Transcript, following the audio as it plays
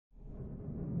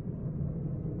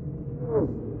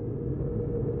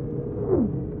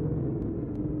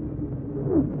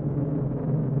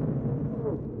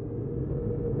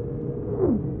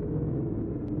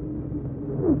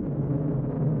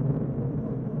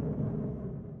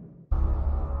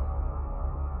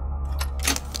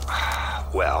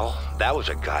Well, that was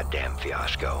a goddamn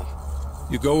fiasco.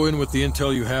 You go in with the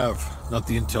intel you have, not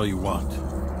the intel you want.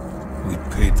 We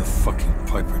paid the fucking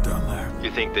piper down there. You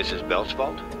think this is Bell's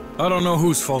fault? I don't know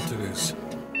whose fault it is.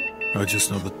 I just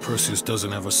know that Perseus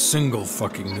doesn't have a single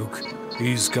fucking nuke.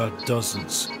 He's got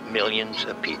dozens. Millions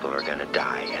of people are gonna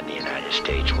die, and the United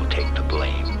States will take the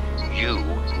blame. You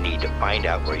need to find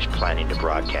out where he's planning to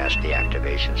broadcast the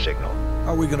activation signal.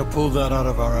 How are we gonna pull that out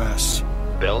of our ass?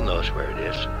 Bell knows where it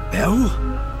is. Bell?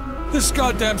 This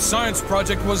goddamn science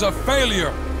project was a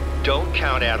failure! Don't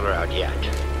count Adler out yet.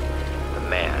 The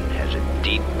man has a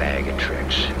deep bag of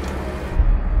tricks.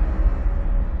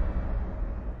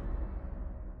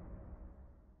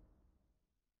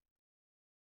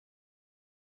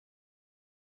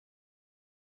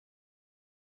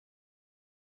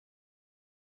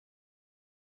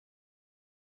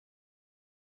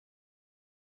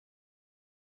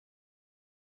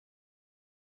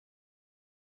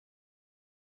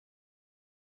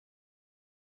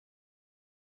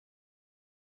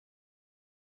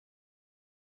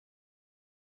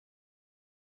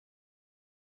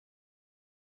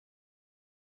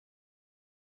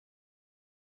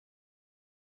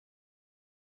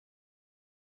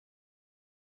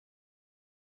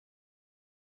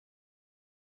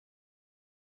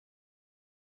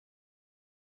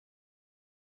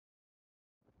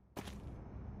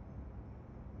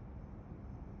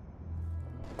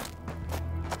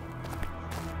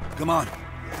 Come on,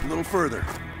 a little further.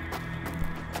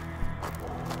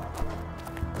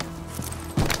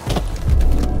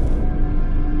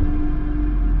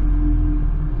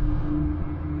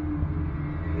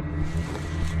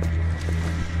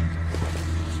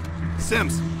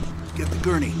 Sims, get the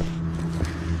gurney.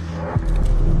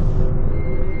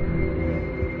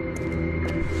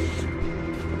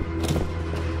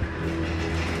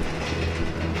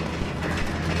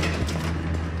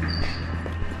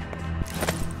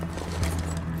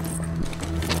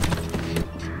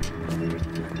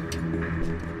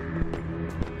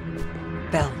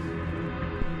 Bell.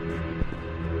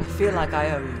 I feel like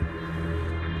I owe you.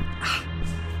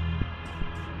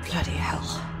 Bloody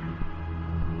hell.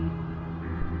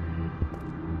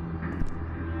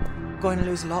 Going to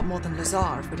lose a lot more than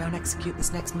Lazar if we don't execute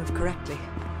this next move correctly.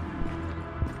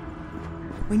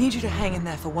 We need you to hang in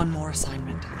there for one more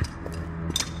assignment.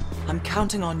 I'm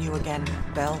counting on you again,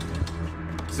 Bell.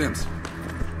 Sims,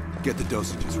 get the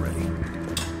dosages ready.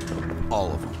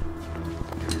 All of them.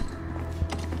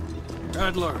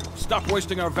 Adler, stop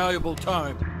wasting our valuable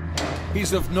time.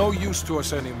 He's of no use to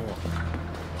us anymore.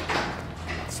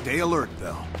 Stay alert,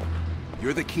 Bell.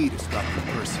 You're the key to stopping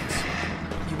Perseus.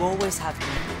 You always have been.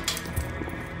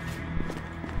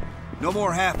 No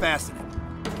more half-assing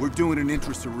it. We're doing an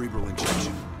intracerebral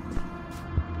injection.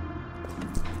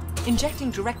 Injecting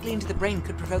directly into the brain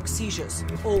could provoke seizures,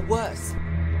 or worse.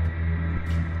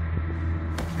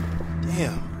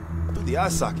 Damn, through the eye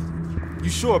socket. You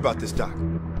sure about this, Doc?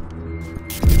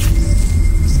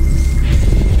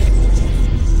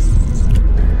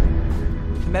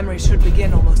 The memory should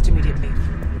begin almost immediately.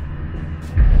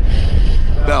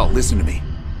 Bell, listen to me.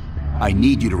 I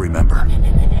need you to remember.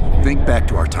 Think back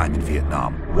to our time in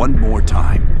Vietnam one more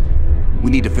time.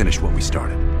 We need to finish what we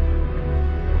started.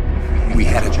 We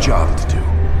had a job to do.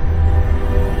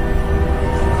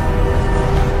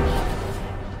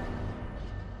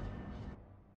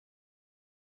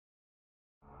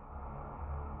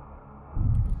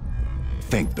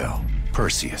 Think, Bell.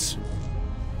 Perseus.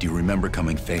 Do you remember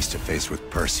coming face to face with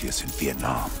Perseus in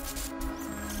Vietnam?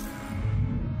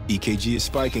 EKG is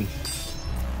spiking.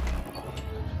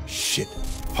 Shit,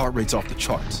 heart rate's off the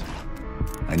charts.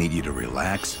 I need you to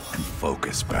relax and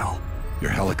focus, Bell. Your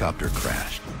helicopter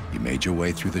crashed. You made your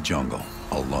way through the jungle,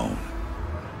 alone.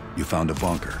 You found a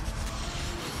bunker.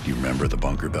 Do you remember the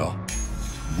bunker, Bell?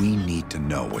 We need to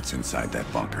know what's inside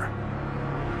that bunker.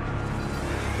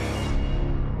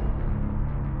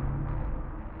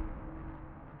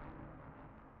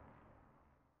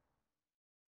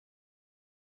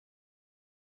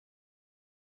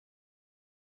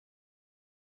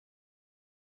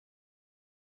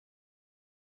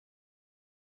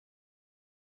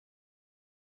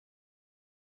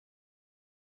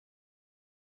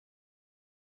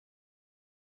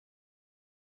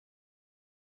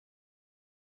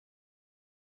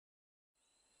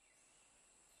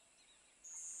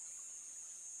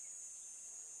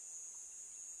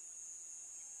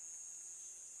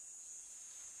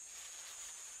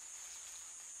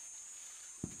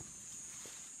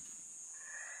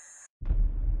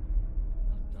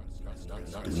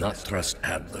 Do not trust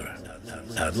Adler.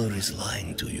 Adler is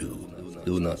lying to you.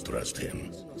 Do not trust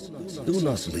him. Do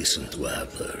not listen to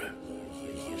Adler.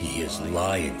 He is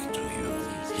lying to you.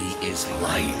 He is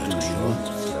lying to you.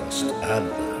 Trust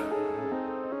Adler.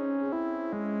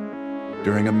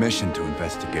 During a mission to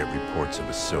investigate reports of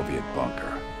a Soviet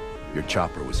bunker, your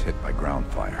chopper was hit by ground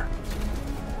fire.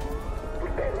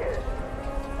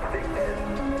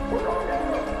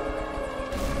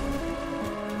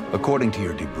 According to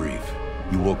your debrief,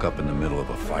 you woke up in the middle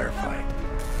of a firefight.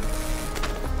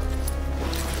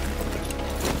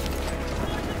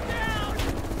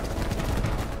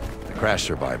 The crash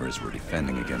survivors were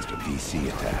defending against a VC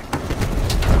attack.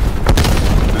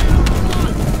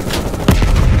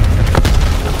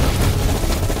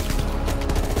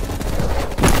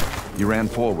 You ran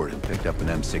forward and picked up an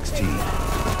M16.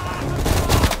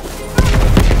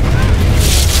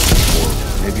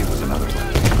 Or maybe it was another weapon.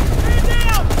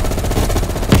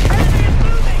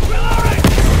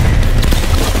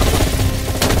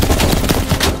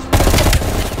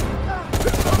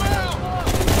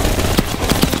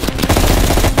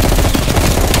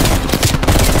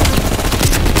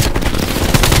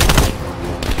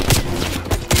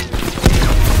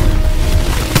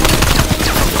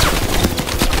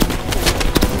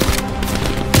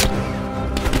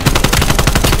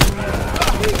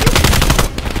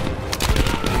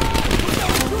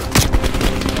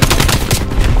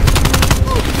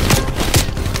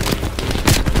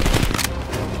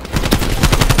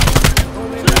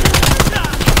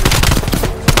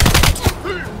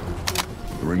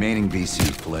 VC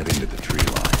fled into the tree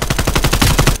line.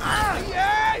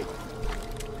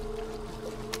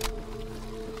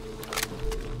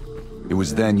 It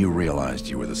was then you realized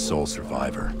you were the sole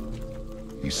survivor.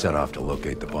 You set off to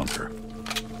locate the bunker.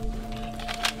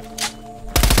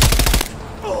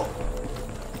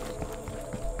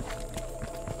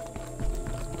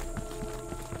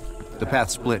 The path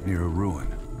split near a ruin,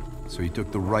 so you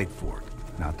took the right fork,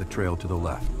 not the trail to the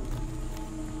left.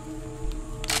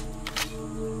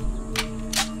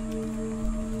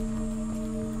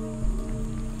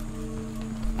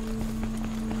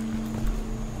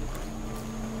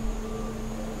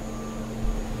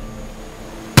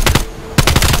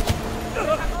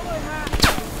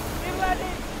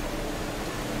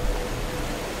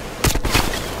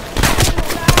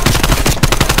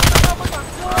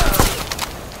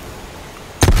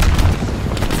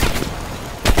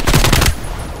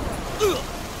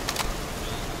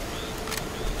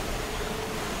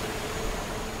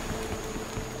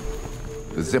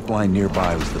 The zipline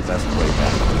nearby was the best way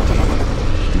back to the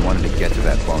team. You wanted to get to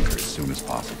that bunker as soon as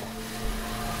possible.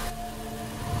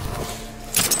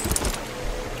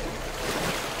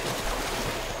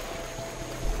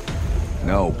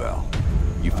 No, Bell.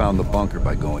 You found the bunker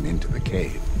by going into the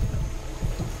cave.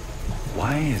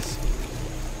 Why is...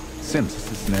 Sims,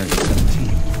 this is scenario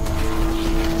 17.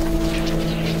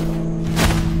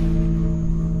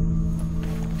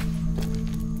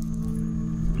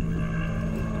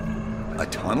 A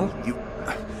tunnel? You...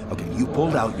 Okay, you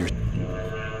pulled out your...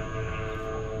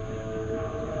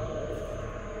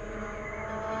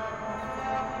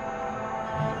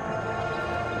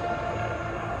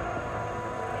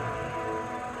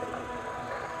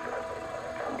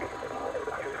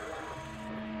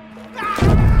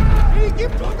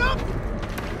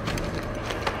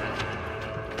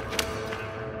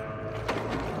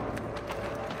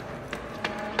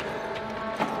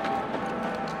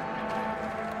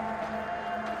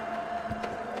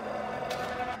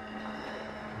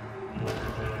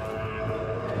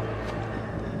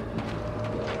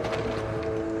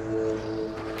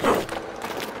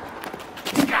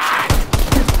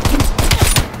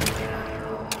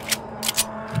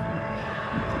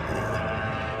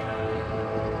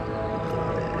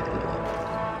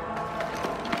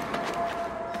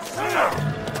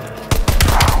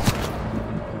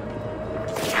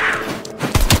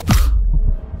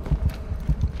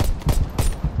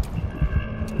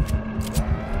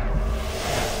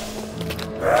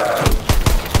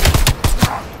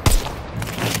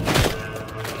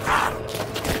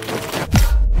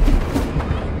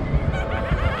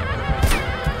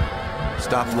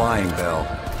 Stop lying, Bell.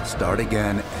 Start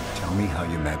again and tell me how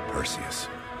you met Perseus.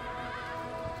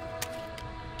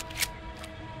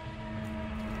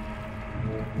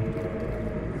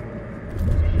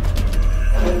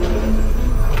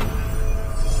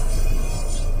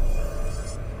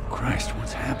 Christ,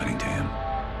 what's happening to him?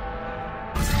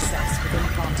 Success within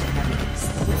quantum evidence.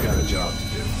 We've got a job to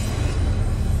do.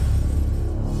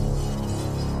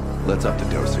 Let's up the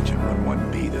dosage and run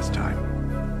 1B this time.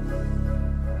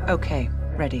 Okay,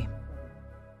 ready.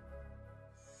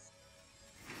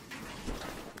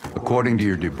 According to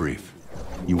your debrief,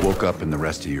 you woke up and the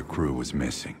rest of your crew was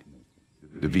missing.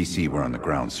 The VC were on the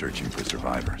ground searching for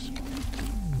survivors.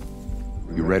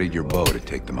 You readied your bow to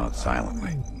take them out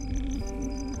silently.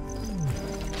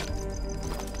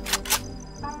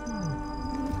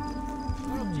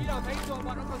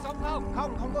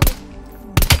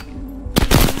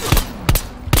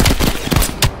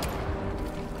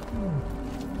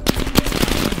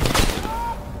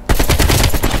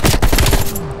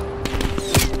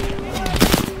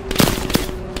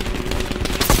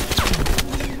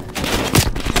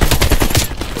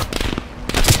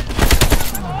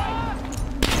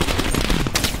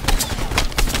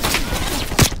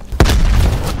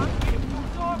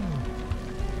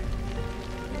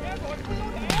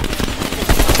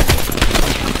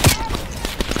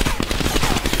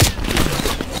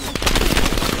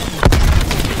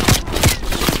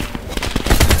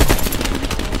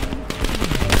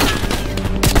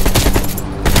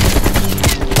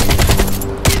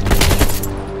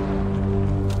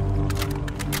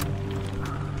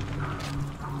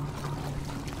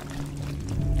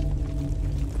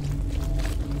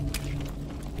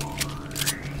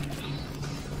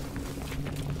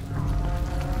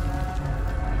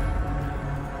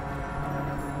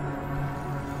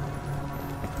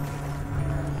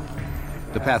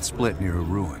 The path split near a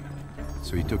ruin,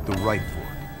 so he took the right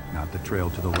fork, not the trail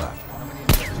to the left.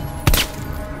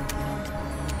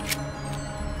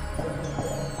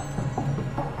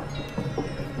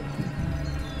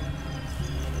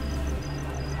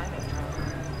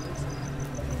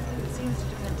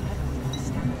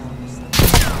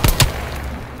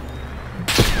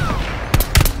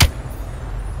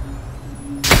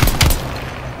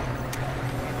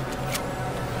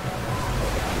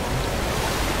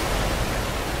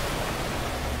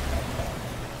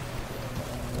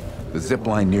 The zip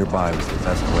line nearby was the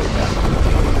best way back to the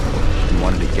gate. He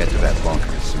wanted to get to that bunker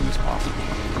as soon as possible.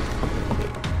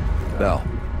 Bell,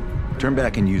 turn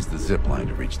back and use the zip line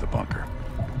to reach the bunker.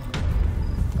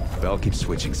 Bell keeps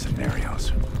switching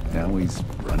scenarios. Now he's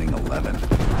running 11.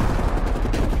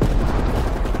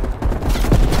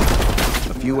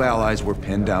 A few allies were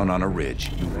pinned down on a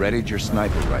ridge. You readied your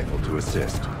sniper rifle to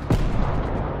assist.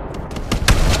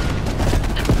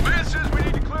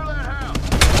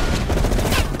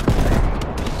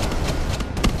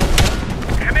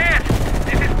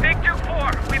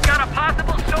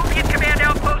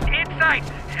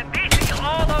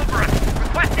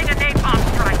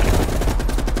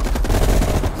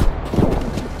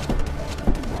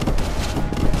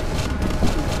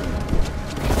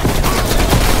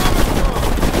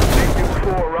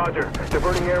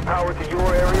 Diverting air power to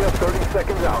your area, 30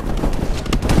 seconds out.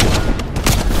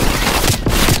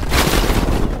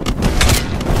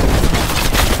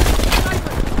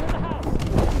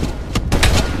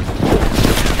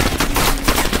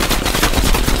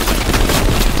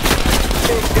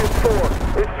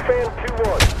 This is Fan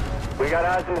 2-1. We got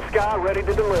eyes in the sky, ready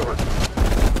to deliver.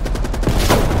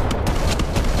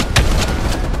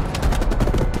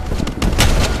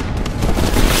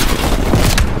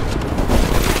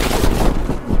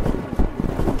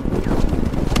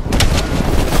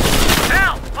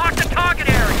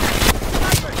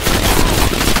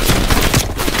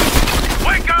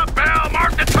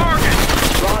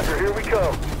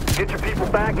 Get your people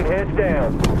back and heads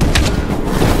down.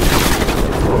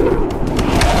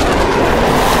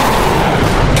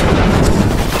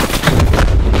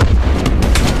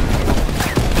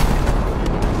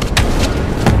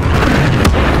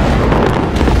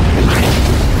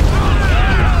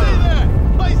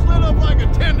 Place lit up like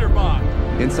a tinderbox.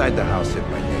 Inside the house hit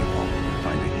by napalm, you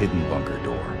find a hidden bunker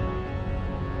door.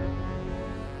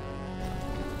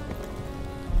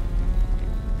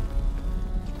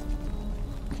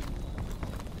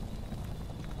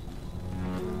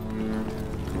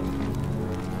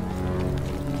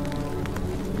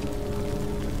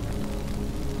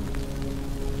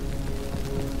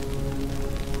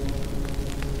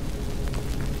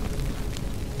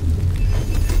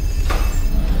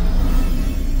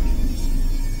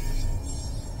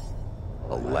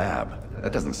 Lab?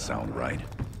 That doesn't sound right.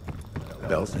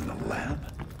 Bell's in the lab?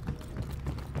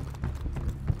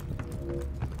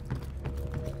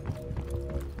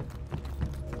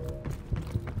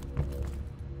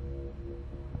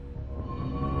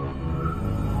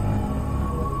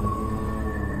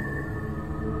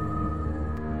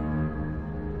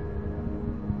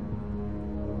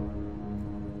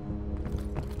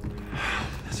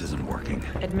 This isn't working.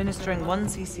 Administering 1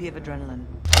 cc of adrenaline.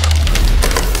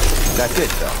 That's it,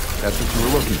 Bell. That's what you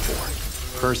were looking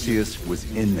for. Perseus was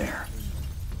in there.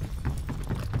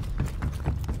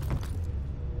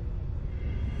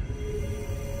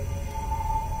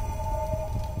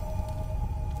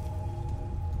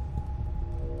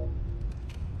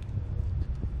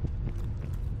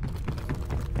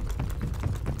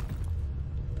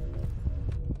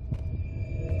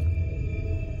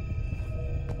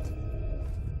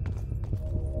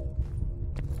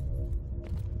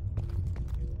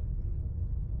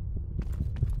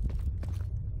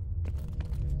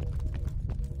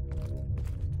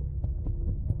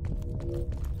 Normal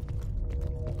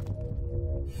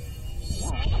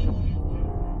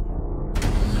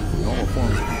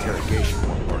forms of interrogation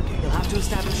weren't working. You'll have to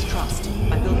establish trust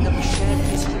by building up a shared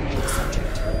history with the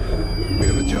subject. We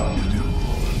have a job to do.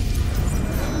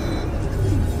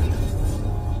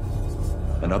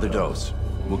 Another dose.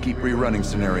 We'll keep rerunning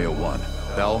Scenario 1.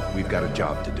 Bell, we've got a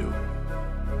job to do.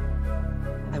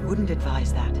 I wouldn't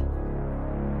advise that.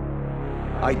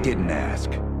 I didn't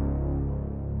ask.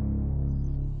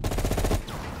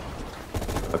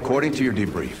 According to your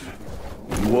debrief,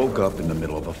 you woke up in the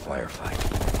middle of a firefight.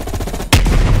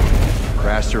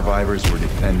 Crash survivors were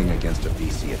defending against a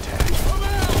VC attack.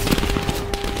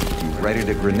 You readied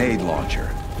a grenade launcher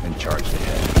and charged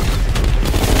ahead.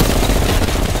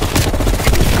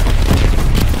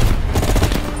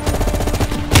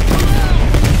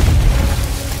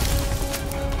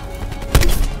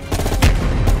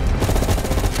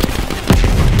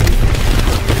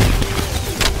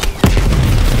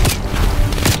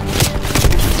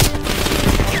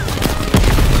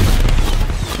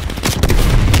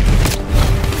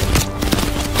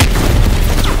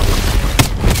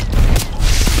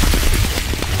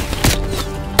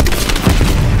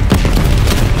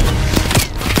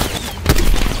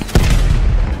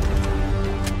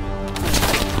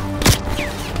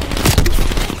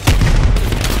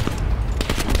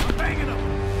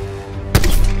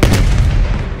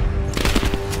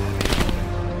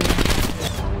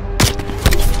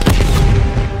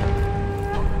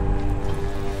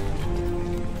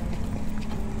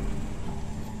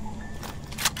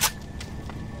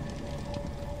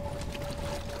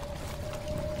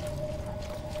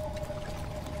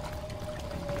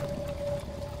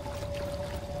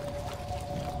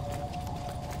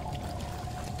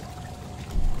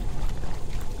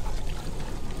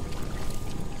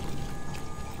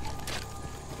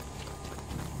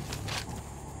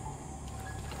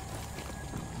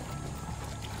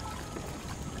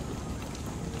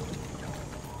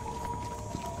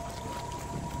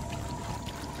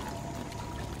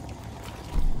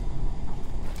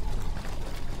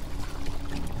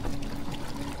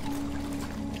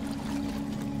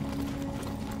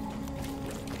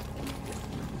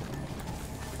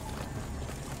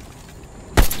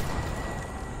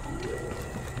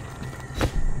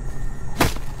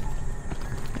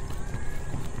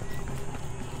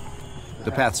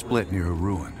 The path split near a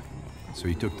ruin, so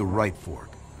he took the right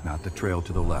fork, not the trail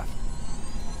to the left.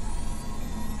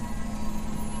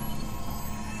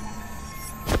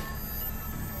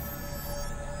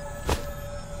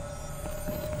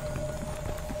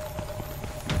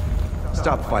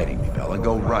 Stop fighting me, Bella.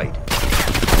 Go right.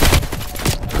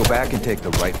 Go back and take the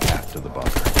right path to the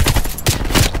bunker.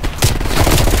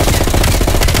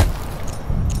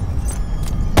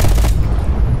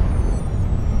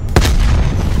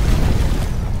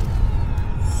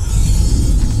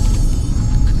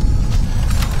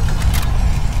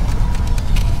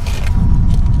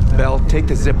 Bell, take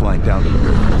the zipline down to the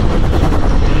river.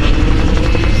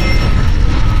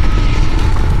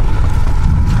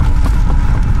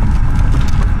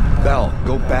 Bell,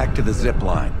 go back to the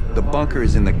zipline. The bunker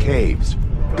is in the caves.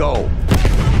 Go!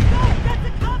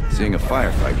 Seeing a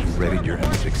firefight, you readied your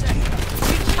M16.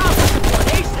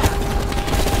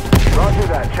 Roger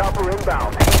that. Chopper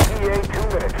inbound. ETA 2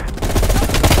 minutes.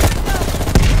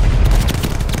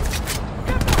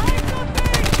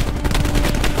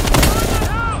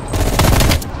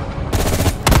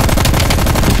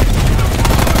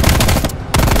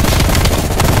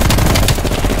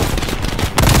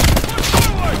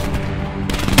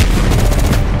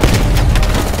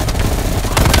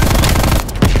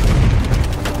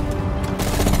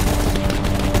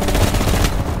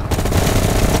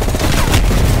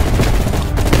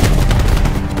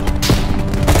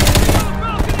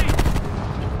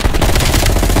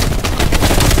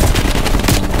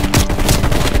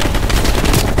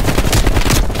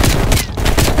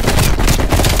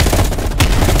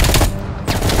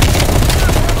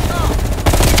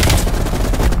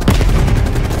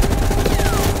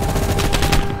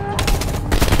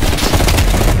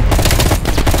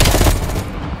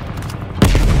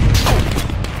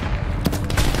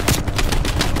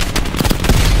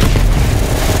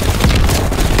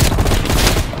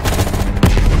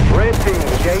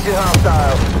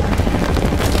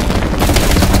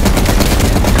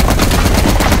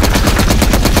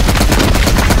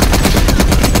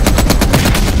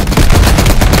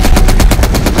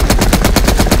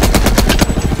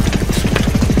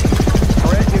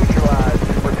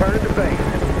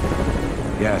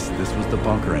 Yes, this was the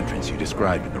bunker entrance you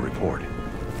described in the report.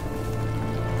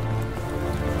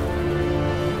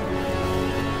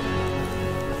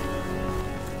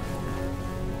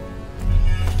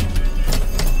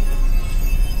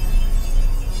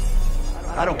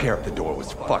 care if the door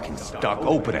was fucking stuck.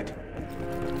 Open it.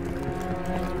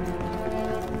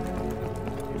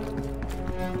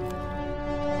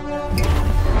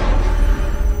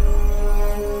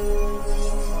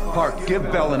 Park, give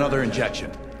Bell another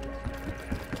injection.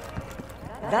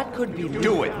 That could be...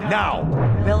 Do it, now!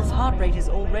 Bell's heart rate is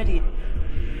already...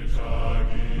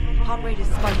 Heart rate is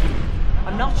spiking.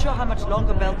 I'm not sure how much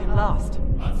longer Bell can last.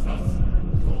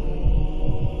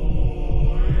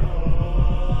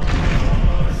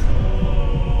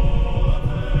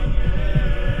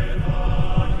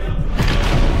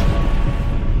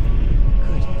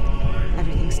 Good.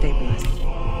 Everything's stabilized.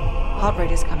 Heart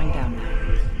rate is coming down now.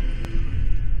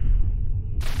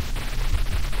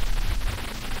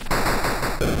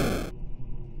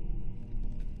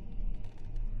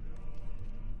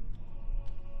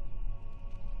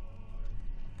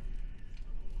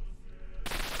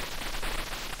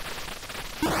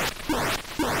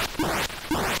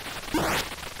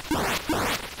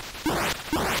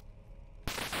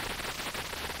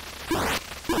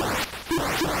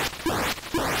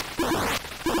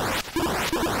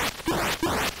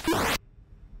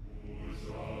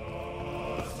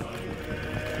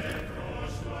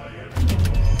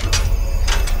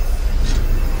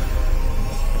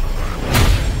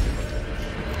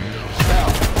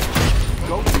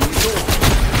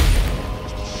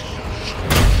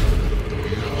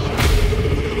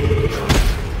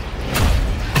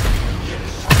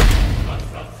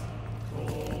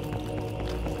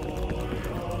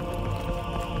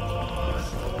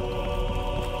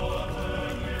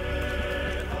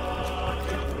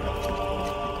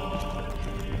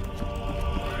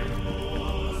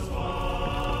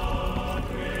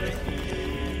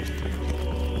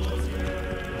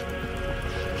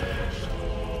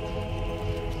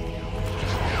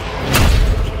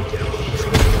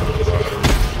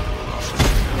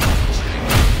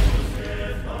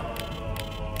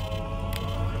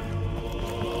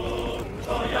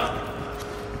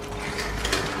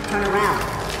 Turn around.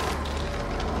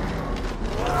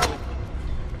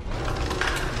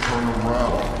 Turn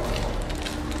around.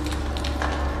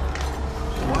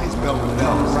 Why is Bell with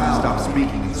Bell? Stop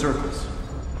speaking in circles.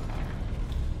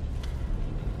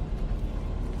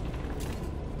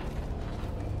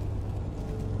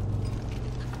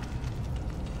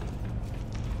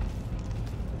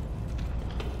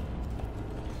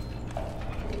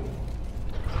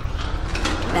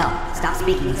 Bell, stop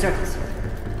speaking in circles.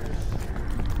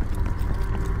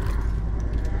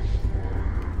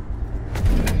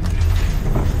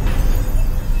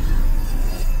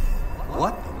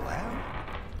 What? The lab?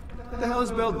 What the hell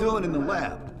is Bell doing in the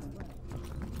lab?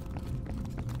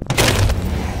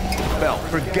 Bell,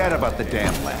 forget about the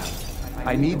damn lab.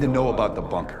 I need to know about the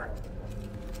bunker.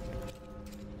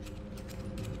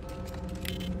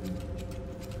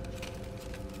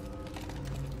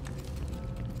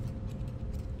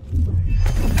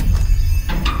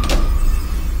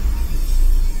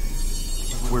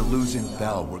 We're losing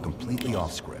Bell. We're completely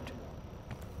off script.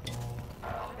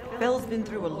 Bell's been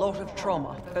through a lot of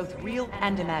trauma, both real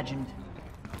and imagined.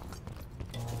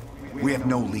 We have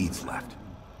no leads left.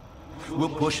 We'll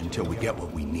push until we get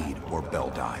what we need, or Bell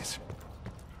dies.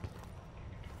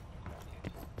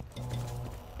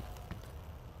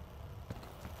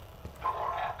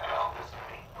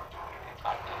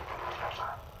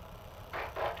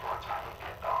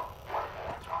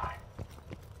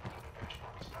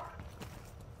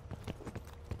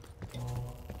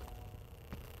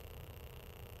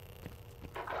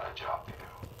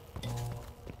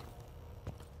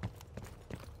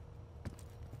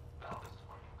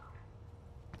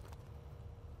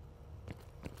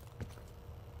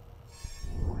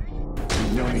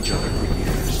 We've known each other for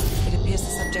years. It appears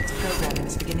the subject's programming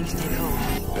is beginning to take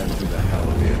hold. Been through the hell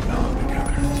of Vietnam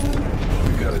together.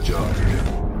 We've got a job to do.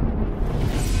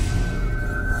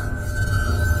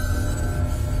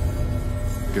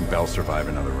 Can Bell survive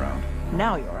another round?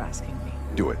 Now you're asking me.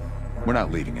 Do it. We're not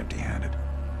leaving empty-handed.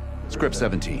 Script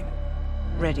 17.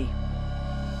 Ready.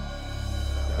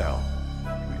 Bell,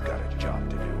 we've got a job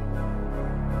to do.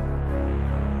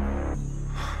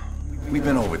 We've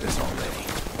been over this already.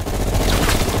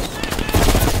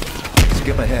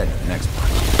 Skip ahead, next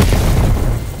part.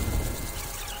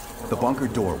 The bunker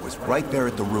door was right there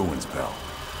at the ruins, Bell.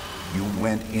 You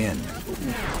went in.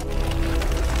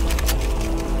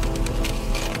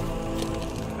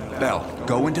 Bell,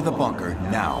 go into the bunker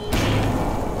now.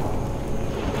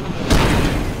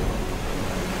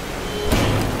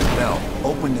 Bell,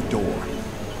 open the door.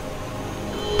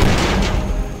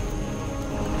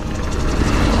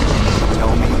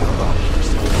 Tell me about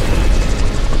yourself.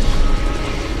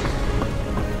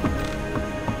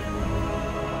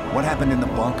 What happened happened in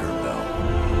the bunker, Bell?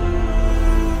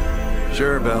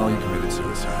 Sure, Bell, you committed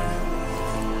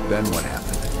suicide. Then what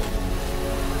happened?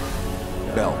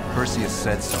 Bell, Perseus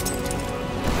said something to you.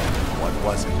 What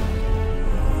was it?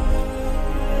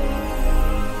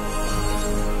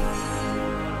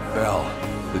 Bell,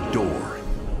 the door.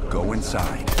 Go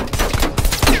inside.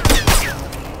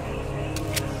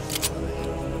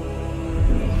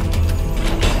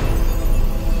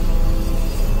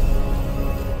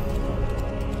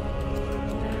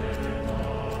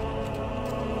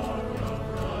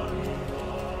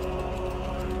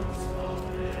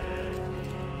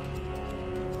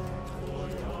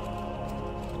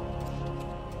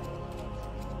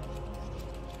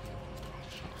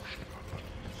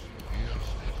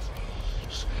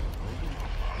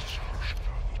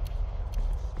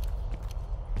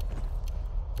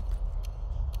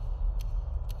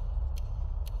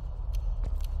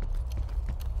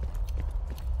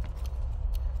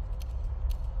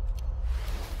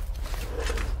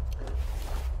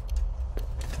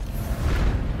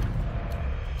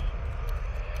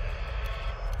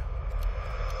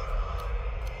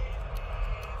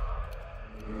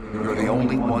 You're the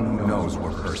only one who knows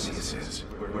where Perseus is,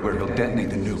 where he'll detonate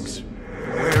the nukes.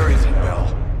 Where is he,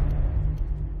 Bell?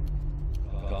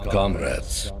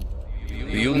 Comrades,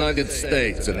 the United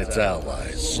States and its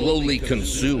allies slowly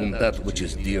consume that which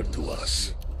is dear to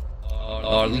us.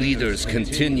 Our leaders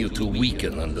continue to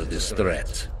weaken under this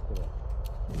threat.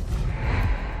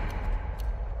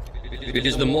 It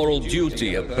is the moral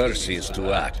duty of Perseus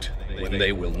to act when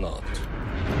they will not.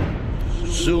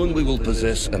 Soon we will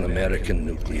possess an American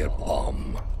nuclear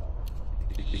bomb.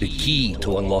 The key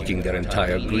to unlocking their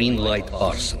entire green light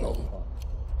arsenal.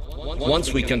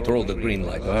 Once we control the green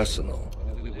light arsenal,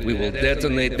 we will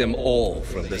detonate them all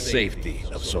from the safety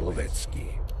of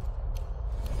Solovetsky.